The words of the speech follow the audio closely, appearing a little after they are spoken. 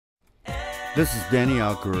This is Danny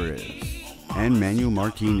Alvarez and Manuel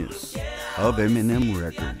Martinez of M&M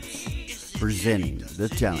Records presenting The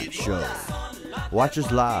Talent Show. Watch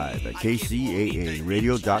us live at KCAA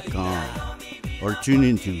or tune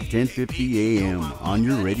into 10:50 a.m. on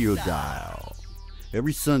your radio dial.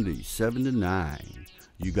 Every Sunday, 7 to 9.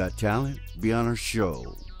 You got talent? Be on our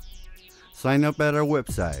show. Sign up at our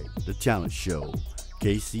website, The Talent Show,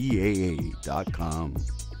 KCAA.com,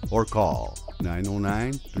 or call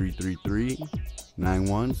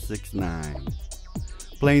 909-333-9169.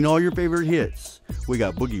 Playing all your favorite hits. We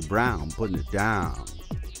got Boogie Brown putting it down,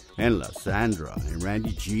 and La Sandra and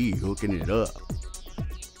Randy G hooking it up.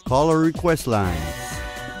 Call our request lines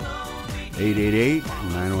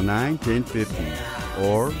 888-909-1050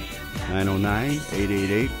 or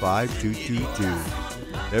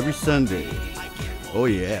 909-888-5222. Every Sunday. Oh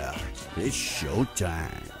yeah, it's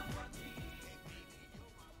showtime.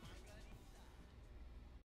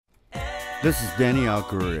 This is Danny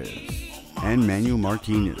Alvarez and Manuel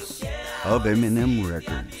Martinez of M&M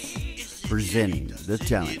Records presenting The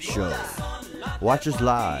Talent Show. Watch us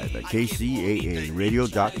live at KCAA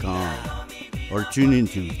or tune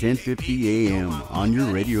into 10:50 a.m. on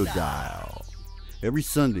your radio dial. Every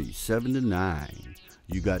Sunday, 7 to 9.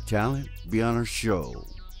 You got talent? Be on our show.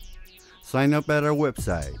 Sign up at our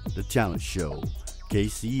website, The Talent Show,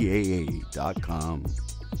 KCAA.com,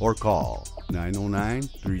 or call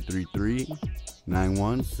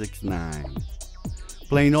 909-333-9169.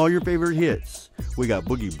 Playing all your favorite hits. We got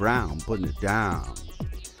Boogie Brown putting it down,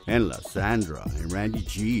 and La Sandra and Randy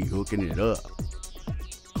G hooking it up.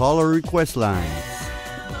 Call our request lines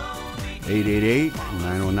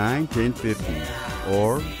 888-909-1050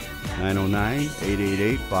 or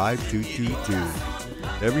 909-888-5222.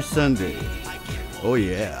 Every Sunday. Oh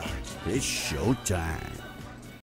yeah, it's showtime.